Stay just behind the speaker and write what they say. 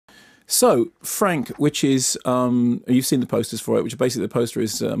So, Frank, which is, you've seen the posters for it, which basically the poster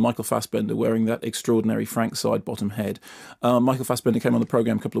is Michael Fassbender wearing that extraordinary Frank side-bottom head. Michael Fassbender came on the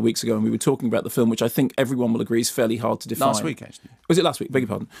programme a couple of weeks ago and we were talking about the film, which I think everyone will agree is fairly hard to define. Last week, actually. Was it last week? Beg your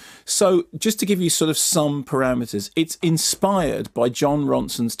pardon. So, just to give you sort of some parameters, it's inspired by John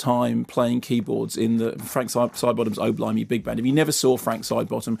Ronson's time playing keyboards in the Frank Sidebottom's Oh Blimey Big Band. If you never saw Frank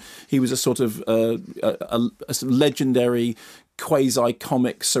Sidebottom, he was a sort of a legendary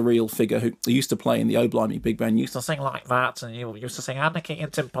quasi-comic surreal figure who used to play in the Oh Blimey Big Band, used to sing like that, and you used to sing Anarchy in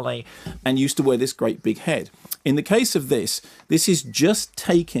Timpoli, and used to wear this great big head. In the case of this is just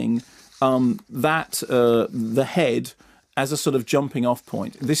taking the head as a sort of jumping off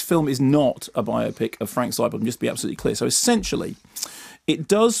point. This film is not a biopic of Frank Sidebottom, just to be absolutely clear. So essentially, it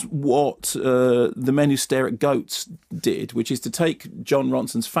does what The Men Who Stare at Goats did, which is to take John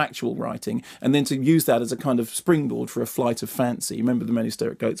Ronson's factual writing and then to use that as a kind of springboard for a flight of fancy. You remember The Men Who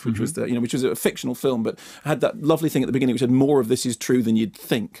Stare at Goats, which was which was a fictional film, but had that lovely thing at the beginning which had more of this is true than you'd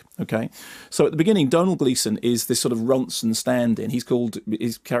think. Okay, so at the beginning, Donald Gleeson is this sort of Ronson stand-in. His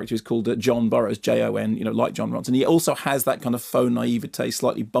character is called John Burroughs, Jon, like John Ronson. He also has that kind of faux naivete,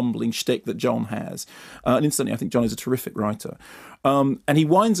 slightly bumbling shtick that John has. And incidentally, I think John is a terrific writer. And he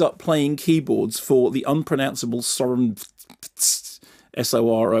winds up playing keyboards for the unpronounceable Soron,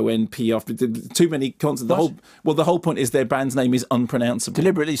 S-O-R-O-N-P, after too many consonants. The whole point is their band's name is unpronounceable.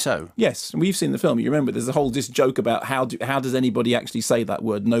 Deliberately so? Yes. We've seen the film. You remember there's a whole joke about how does anybody actually say that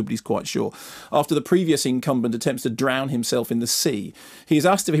word? Nobody's quite sure. After the previous incumbent attempts to drown himself in the sea, he is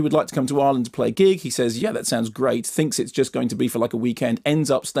asked if he would like to come to Ireland to play a gig. He says, yeah, that sounds great. Thinks it's just going to be for like a weekend.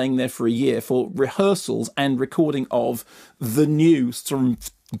 Ends up staying there for a year for rehearsals and recording of the new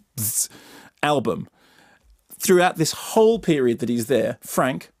album. Throughout this whole period that he's there,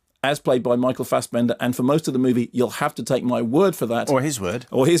 Frank, as played by Michael Fassbender, and for most of the movie, you'll have to take my word for that. Or his word.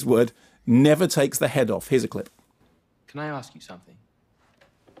 Or his word, never takes the head off. Here's a clip. Can I ask you something?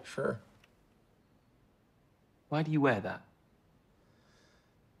 Sure. Why do you wear that?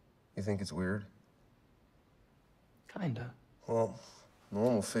 You think it's weird? Kinda. Well,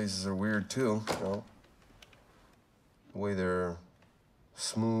 normal faces are weird too, you know. The way they're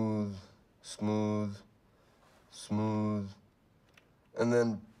smooth, and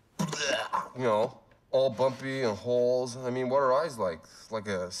then, all bumpy and holes. I mean, what are eyes like? It's like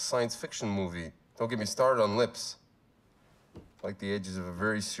a science fiction movie. Don't get me started on lips. Like the edges of a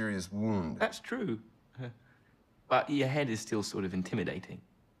very serious wound. That's true. But your head is still sort of intimidating.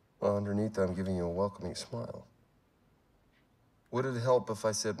 Well, underneath, I'm giving you a welcoming smile. Would it help if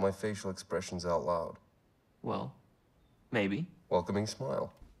I said my facial expressions out loud? Well, maybe. Welcoming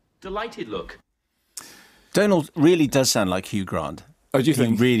smile. Delighted look. Donald really does sound like Hugh Grant. Oh, do you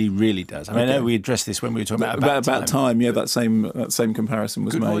think? He really, really does. I mean, I know we addressed this when we were talking about time. Yeah, that same comparison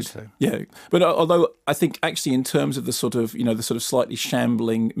was Good made. voice, though. Yeah, but although I think actually in terms of the sort of slightly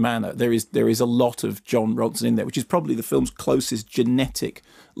shambling manner, there is a lot of John Ronson in there, which is probably the film's closest genetic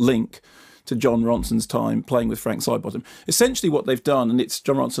link to John Ronson's time playing with Frank Sidebottom. Essentially what they've done, and it's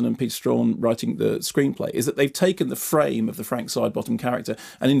John Ronson and Peter Strawn writing the screenplay, is that they've taken the frame of the Frank Sidebottom character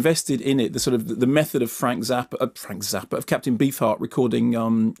and invested in it the method of Frank Zappa, of Captain Beefheart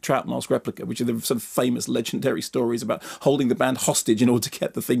recording Trout Mask Replica, which are the sort of famous legendary stories about holding the band hostage in order to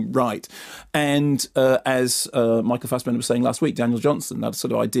get the thing right. And as Michael Fassbender was saying last week, Daniel Johnston, that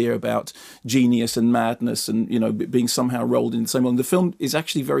sort of idea about genius and madness and, being somehow rolled in the same way. And the film is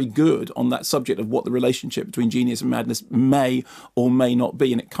actually very good on that subject of what the relationship between genius and madness may or may not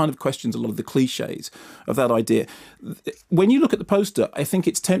be, and it kind of questions a lot of the cliches of that idea. When you look at the poster, I think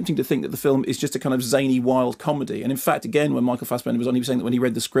it's tempting to think that the film is just a kind of zany, wild comedy, and in fact, again, when Michael Fassbender was on, he was saying that when he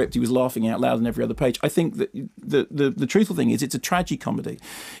read the script, he was laughing out loud on every other page. I think that the truthful thing is it's a tragicomedy.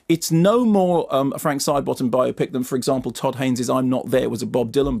 It's no more a Frank Sidebottom biopic than, for example, Todd Haynes' I'm Not There was a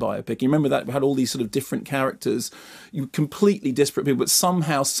Bob Dylan biopic. You remember that? We had all these sort of different characters, completely disparate people, but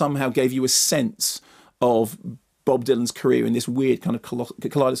somehow gave you a sense of Bob Dylan's career in this weird kind of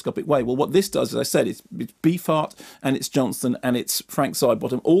kaleidoscopic way. Well, what this does, as I said, it's Beefheart and it's Johnston and it's Frank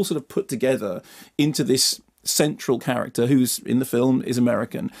Sidebottom all sort of put together into this central character who's in the film is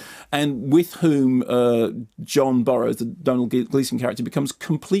American, and with whom John Burroughs, the Donald Gleeson character, becomes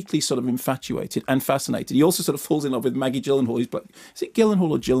completely sort of infatuated and fascinated. He also sort of falls in love with Maggie Gyllenhaal. Is it Gyllenhaal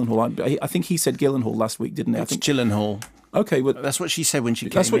or Gyllenhaal? I think he said Gyllenhaal last week, didn't he? It's Gyllenhaal. Okay, well, that's what she said when she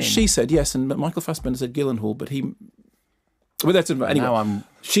came in. That's what she said, yes, and Michael Fassbender said Gyllenhaal, but he Well, that's anyway. Now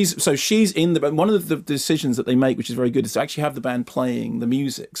She's in the one of the decisions that they make, which is very good, is to actually have the band playing the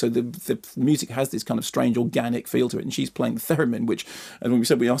music. So the music has this kind of strange organic feel to it, and she's playing the theremin, which, and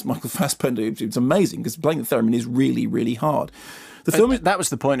when we asked Michael Fassbender, it's amazing because playing the theremin is really, really hard. The film that was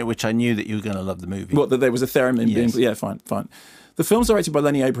the point at which I knew that you were going to love the movie. What, that there was a theremin Yes. being... Yeah, fine. The film's directed by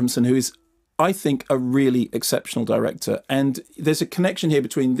Lenny Abramson, who is, I think, a really exceptional director. And there's a connection here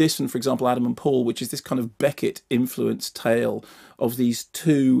between this and, for example, Adam and Paul, which is this kind of Beckett-influenced tale of these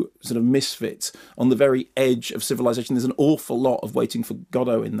two sort of misfits on the very edge of civilization. There's an awful lot of Waiting for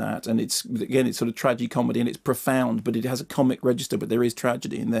Godot in that. And it's sort of tragicomedy and it's profound, but it has a comic register, but there is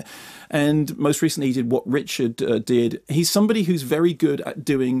tragedy in there. And most recently he did What Richard did. He's somebody who's very good at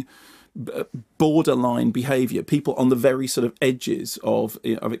doing borderline behaviour, people on the very sort of edges of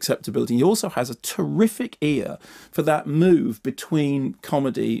acceptability. He also has a terrific ear for that move between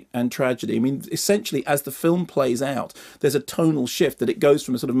comedy and tragedy. I mean, essentially, as the film plays out, there's a tonal shift that it goes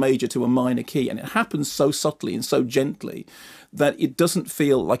from a sort of major to a minor key, and it happens so subtly and so gently that it doesn't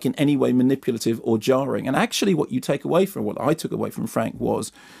feel like in any way manipulative or jarring. And actually what you take away from, what I took away from Frank,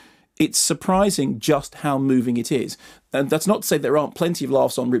 was it's surprising just how moving it is. And that's not to say there aren't plenty of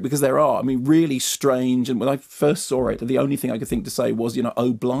laughs en route, because there are. I mean, really strange. And when I first saw it, the only thing I could think to say was,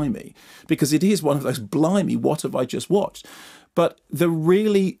 oh, blimey. Because it is one of those, blimey, what have I just watched? But the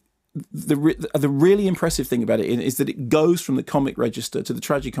really impressive thing about it is that it goes from the comic register to the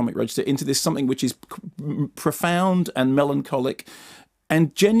tragicomic register into this something which is profound and melancholic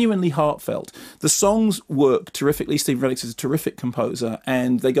and genuinely heartfelt. The songs work terrifically. Steve Reddix is a terrific composer,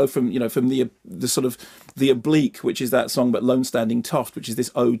 and they go from from the sort of the oblique, which is that song about Lone Standing Tuft, which is this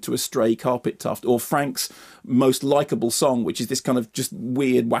ode to a stray carpet tuft, or Frank's most likable song, which is this kind of just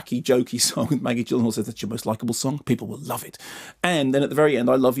weird, wacky, jokey song with Maggie Gyllenhaal says, "That's your most likable song? People will love it." And then at the very end,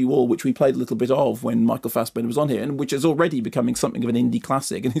 I Love You All, which we played a little bit of when Michael Fassbender was on here, and which is already becoming something of an indie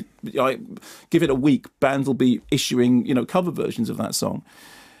classic. And I give it a week, bands will be issuing cover versions of that song.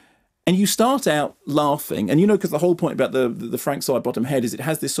 And you start out laughing, and because the whole point about the Frank Sidebottom head is it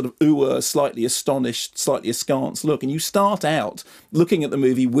has this sort of slightly astonished, slightly askance look, and you start out looking at the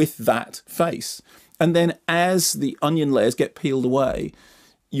movie with that face. And then as the onion layers get peeled away,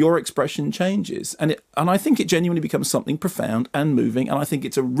 your expression changes. And I think it genuinely becomes something profound and moving, and I think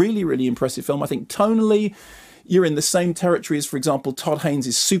it's a really, really impressive film. I think tonally, you're in the same territory as, for example, Todd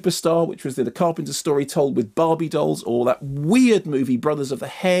Haynes' Superstar, which was the Carpenter story told with Barbie dolls, or that weird movie Brothers of the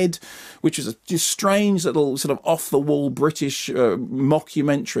Head, which was a just strange little sort of off-the-wall British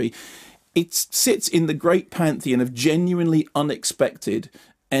mockumentary. It sits in the great pantheon of genuinely unexpected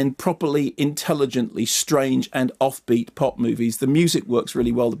and properly, intelligently strange and offbeat pop movies. The music works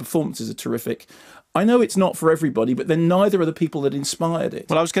really well. The performances are terrific. I know it's not for everybody, but then neither are the people that inspired it.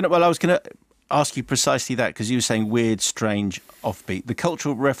 Well, I was gonna ask you precisely that, because you were saying weird, strange, offbeat. The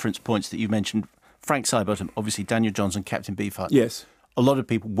cultural reference points that you mentioned, Frank Sidebottom, obviously Daniel Johnson, Captain Beefheart. Yes. A lot of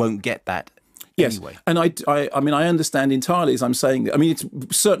people won't get that. Yes, anyway. And I mean, I understand entirely as I'm saying that. I mean, it's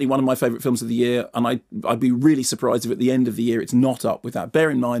certainly one of my favourite films of the year, and I'd be really surprised if at the end of the year it's not up with that. Bear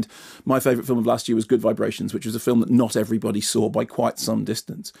in mind, my favourite film of last year was Good Vibrations, which was a film that not everybody saw by quite some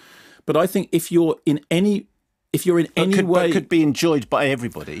distance. But I think if you're in any way, could be enjoyed by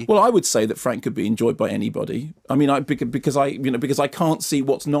everybody. Well, I would say that Frank could be enjoyed by anybody. I mean, because I can't see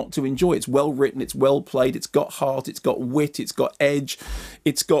what's not to enjoy. It's well written, it's well played, it's got heart, it's got wit, it's got edge,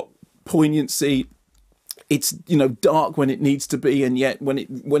 it's got poignancy. It's dark when it needs to be, and yet when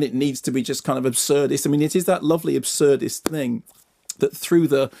it needs to be just kind of absurdist. I mean, it is that lovely absurdist thing that through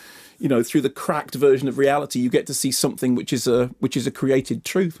the cracked version of reality, you get to see something which is a created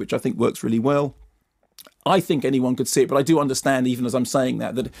truth, which I think works really well. I think anyone could see it, but I do understand, even as I'm saying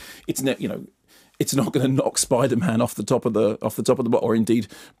that it's not going to knock Spider-Man off the top of the bottom, or indeed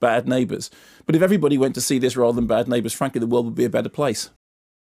Bad Neighbours. But if everybody went to see this rather than Bad Neighbours, frankly, the world would be a better place.